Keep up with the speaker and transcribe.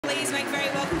please make very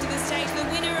welcome to the stage the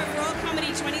winner of Raw Comedy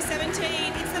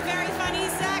 2017. It's the very funny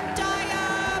Zack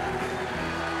Dyer.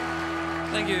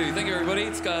 Thank you, everybody.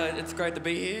 It's great to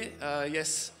be here.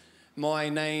 Yes, my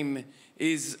name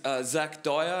is Zack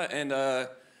Dyer, and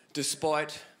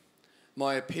despite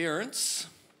my appearance,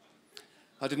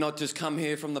 I did not just come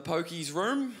here from the pokies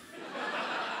room.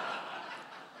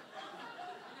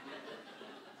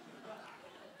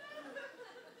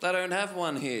 They don't have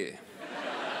one here.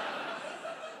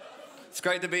 It's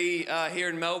great to be here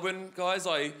in Melbourne, guys.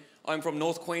 I'm from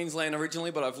North Queensland originally,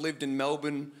 but I've lived in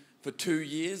Melbourne for 2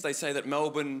 years. They say that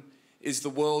Melbourne is the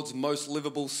world's most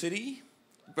livable city.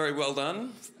 Very well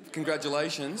done.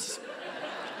 Congratulations.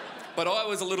 But I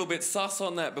was a little bit sus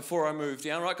on that before I moved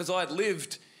down, right? Because I had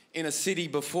lived in a city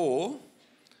before,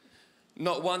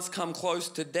 not once come close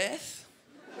to death.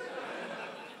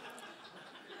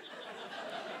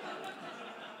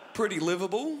 Pretty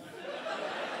livable.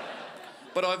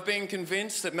 But I've been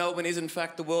convinced that Melbourne is in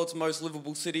fact the world's most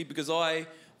livable city because I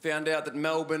found out that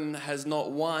Melbourne has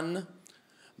not one,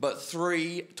 but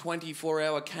 3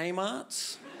 24-hour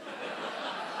Kmarts.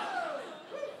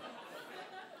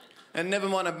 And never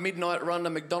mind a midnight run to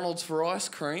McDonald's for ice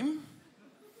cream.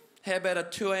 How about a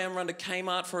 2 a.m. run to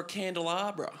Kmart for a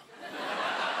candelabra?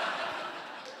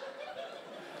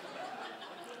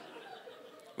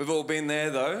 We've all been there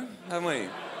though, haven't we?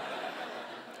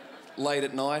 Late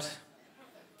at night,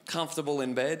 comfortable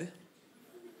in bed,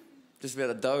 just about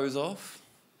to doze off.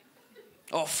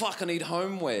 Oh fuck, I need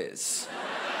homewares.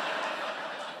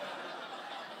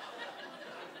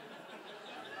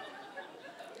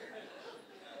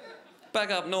 Back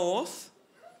up north,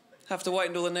 have to wait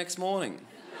until the next morning.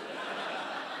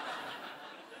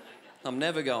 I'm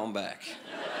never going back.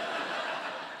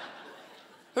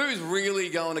 Who's really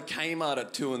going to Kmart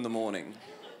at 2 in the morning?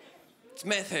 It's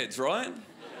meth heads, right?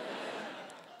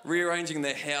 Rearranging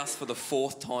their house for the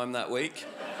 4th time that week.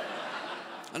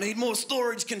 I need more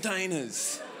storage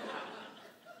containers.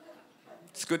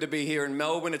 It's good to be here in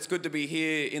Melbourne. It's good to be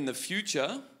here in the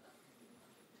future.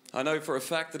 I know for a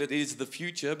fact that it is the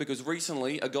future because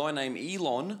recently a guy named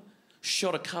Elon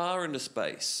shot a car into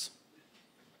space.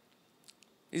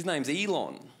 His name's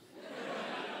Elon.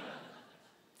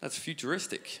 That's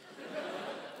futuristic.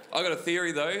 I got a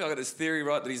theory though. I got this theory,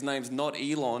 right, that his name's not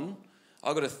Elon.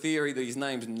 I got a theory that his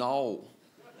name's Noel.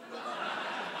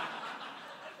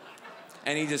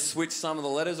 And he just switched some of the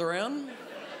letters around.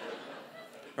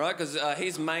 Right, because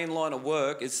his main line of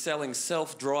work is selling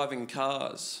self-driving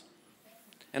cars.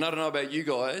 And I don't know about you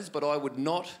guys, but I would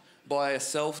not buy a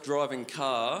self-driving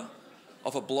car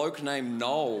off a bloke named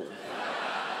Noel.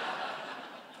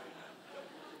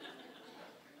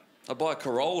 I'd buy a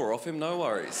Corolla off him, no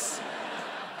worries.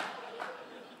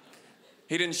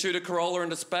 He didn't shoot a Corolla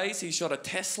into space, he shot a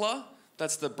Tesla.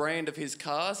 That's the brand of his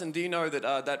cars. And do you know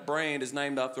that that brand is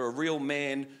named after a real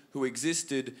man who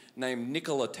existed named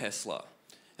Nikola Tesla?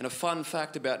 And a fun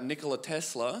fact about Nikola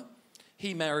Tesla,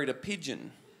 he married a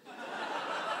pigeon.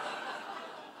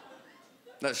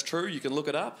 That's true, you can look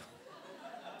it up.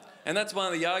 And that's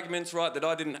one of the arguments, right, that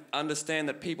I didn't understand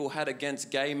that people had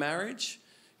against gay marriage.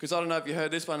 Because I don't know if you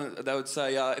heard this one, they would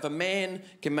say, if a man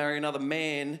can marry another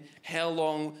man, how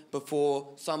long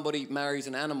before somebody marries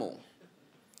an animal?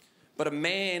 But a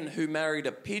man who married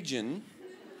a pigeon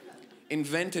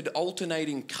invented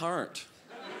alternating current.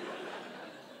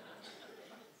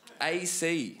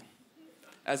 AC,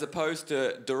 as opposed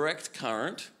to direct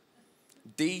current,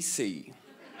 DC.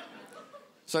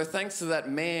 So thanks to that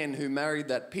man who married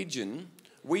that pigeon,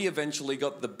 we eventually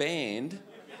got the band.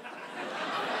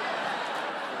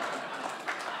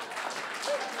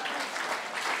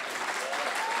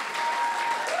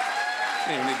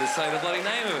 I don't even need to say the bloody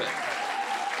name of it.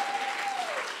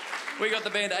 We got the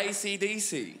band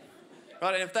AC/DC.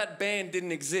 Right, and if that band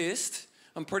didn't exist,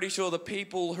 I'm pretty sure the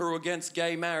people who are against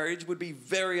gay marriage would be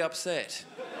very upset.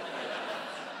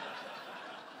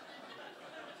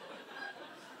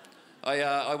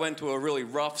 I went to a really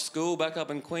rough school back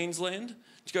up in Queensland. Did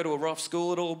you go to a rough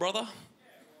school at all, brother?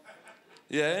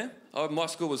 Yeah? My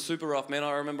school was super rough, man.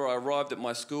 I remember I arrived at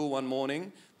my school one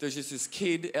morning. There's just this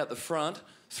kid out the front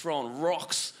throwing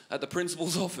rocks at the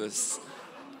principal's office.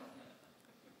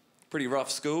 Pretty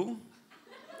rough school.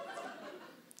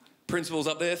 Principal's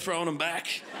up there throwing them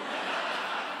back.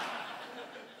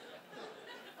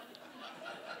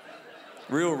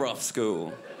 Real rough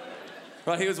school.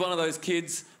 Right, he was one of those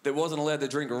kids that wasn't allowed to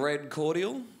drink red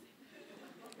cordial.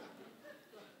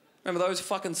 Remember those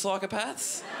fucking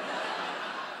psychopaths?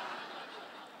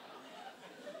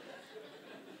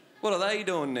 What are they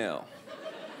doing now?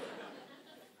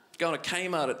 Going to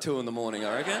Kmart at 2 in the morning,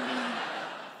 I reckon.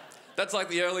 That's like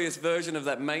the earliest version of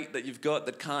that mate that you've got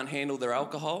that can't handle their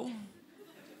alcohol.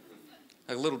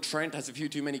 Like little Trent has a few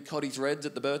too many Cotties Reds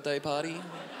at the birthday party.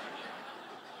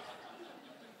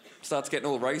 Starts getting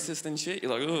all racist and shit.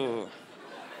 You're like, oh,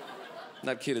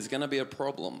 that kid is going to be a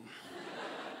problem.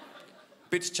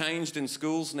 Bits changed in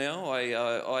schools now.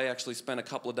 I actually spent a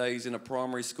couple of days in a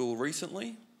primary school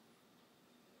recently.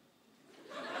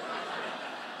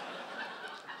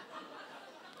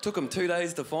 Took them 2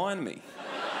 days to find me.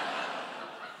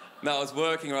 No, I was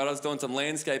working, right? I was doing some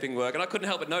landscaping work, and I couldn't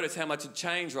help but notice how much had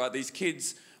changed, right? These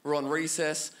kids were on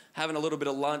recess, having a little bit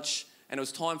of lunch, and it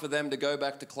was time for them to go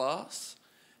back to class.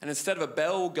 And instead of a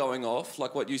bell going off,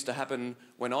 like what used to happen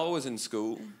when I was in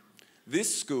school,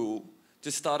 this school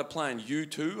just started playing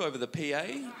U2 over the PA.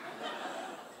 I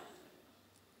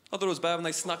thought it was bad when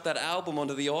they snuck that album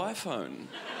onto the iPhone.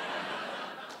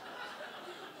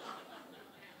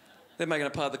 They're making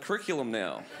it part of the curriculum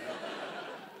now.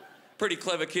 Pretty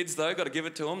clever kids, though, got to give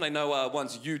it to them. They know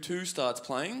once U2 starts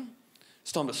playing,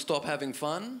 it's time to stop having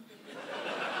fun.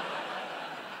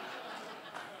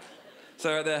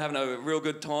 So they're having a real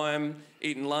good time,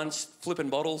 eating lunch, flipping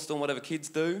bottles, doing whatever kids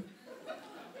do.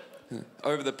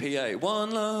 Over the PA,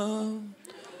 one love,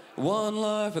 one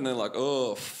life, and they're like,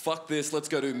 oh, fuck this, let's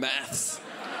go do maths.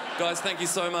 Guys, thank you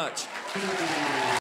so much.